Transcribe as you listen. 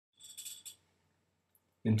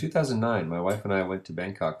In 2009, my wife and I went to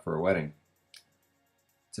Bangkok for a wedding.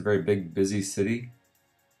 It's a very big, busy city,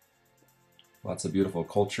 lots of beautiful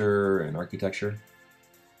culture and architecture.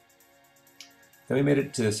 Then we made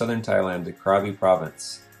it to southern Thailand, to Krabi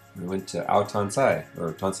province. We went to Tonsai,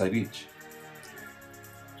 or Tonsai Beach,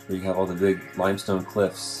 where you have all the big limestone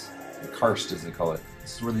cliffs, the karst as they call it.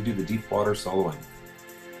 This is where they do the deep water soloing.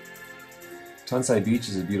 Tonsai Beach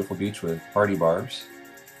is a beautiful beach with party bars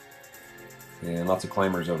and lots of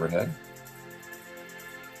climbers overhead.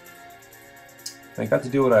 I got to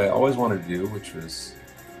do what I always wanted to do, which was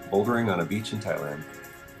bouldering on a beach in Thailand.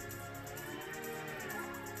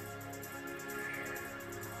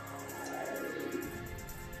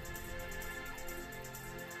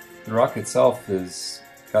 The rock itself has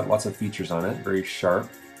got lots of features on it, very sharp.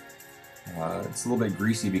 It's a little bit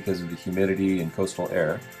greasy because of the humidity and coastal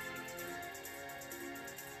air.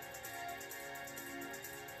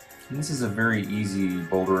 And this is a very easy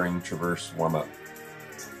bouldering traverse warm-up.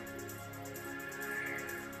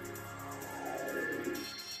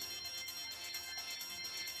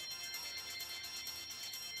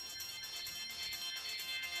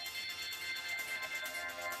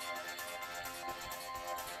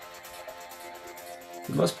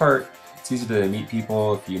 For the most part, it's easy to meet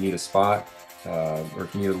people if you need a spot, or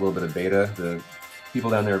if you need a little bit of beta. The people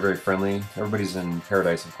down there are very friendly. Everybody's in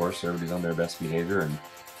paradise, of course, so everybody's on their best behavior and,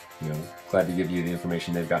 glad to give you the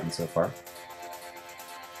information they've gotten so far.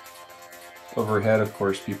 Overhead, of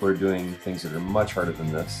course, people are doing things that are much harder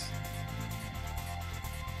than this.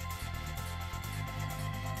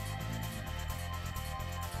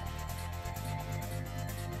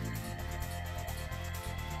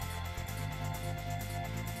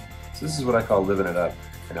 So this is what I call living it up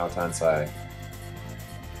in Tonsai.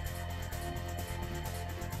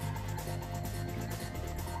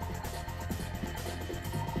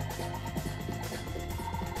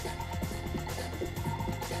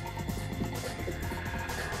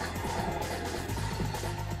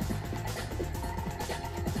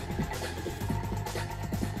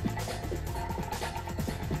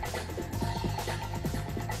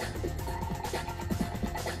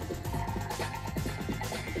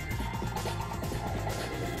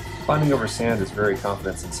 Climbing over sand is very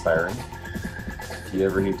confidence-inspiring. If you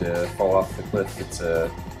ever need to fall off the cliff, it's a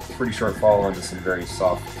pretty short fall onto some very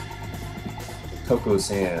soft cocoa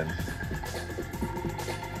sand.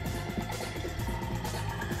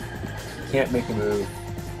 You can't make a move,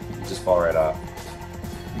 you just fall right off.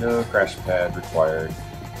 No crash pad required.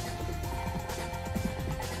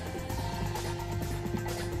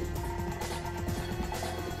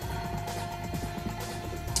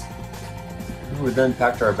 We then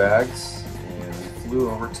packed our bags and we flew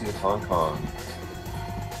over to Hong Kong.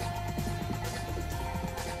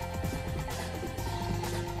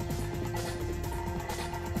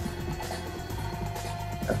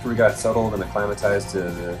 After we got settled and acclimatized to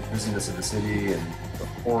the busyness of the city and the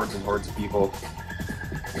hordes and hordes of people,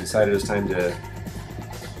 we decided it was time to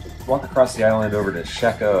walk across the island over to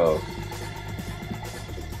Shek.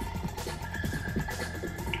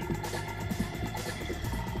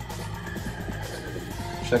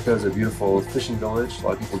 Shek is a beautiful fishing village. A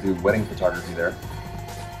lot of people do wedding photography there.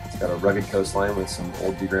 It's got a rugged coastline with some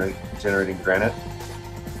old degenerating granite.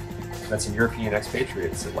 That's some European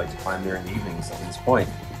expatriates that like to climb there in the evenings on this point.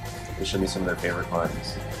 They show me some of their favorite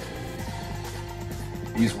climbs.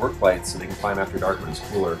 They use work lights so they can climb after dark when it's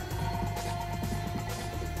cooler.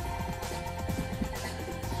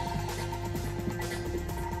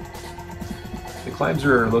 The climbs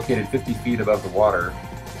are located 50 feet above the water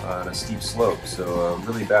on a steep slope, so a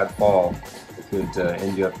really bad fall could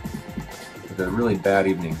end you up with a really bad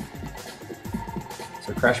evening.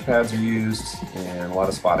 So crash pads are used and a lot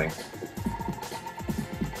of spotting.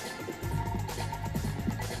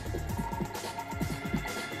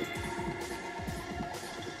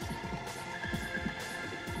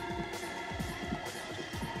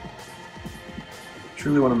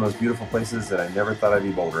 Truly one of the most beautiful places that I never thought I'd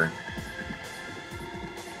be bouldering.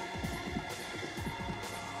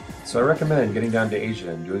 So I recommend getting down to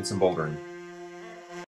Asia and doing some bouldering.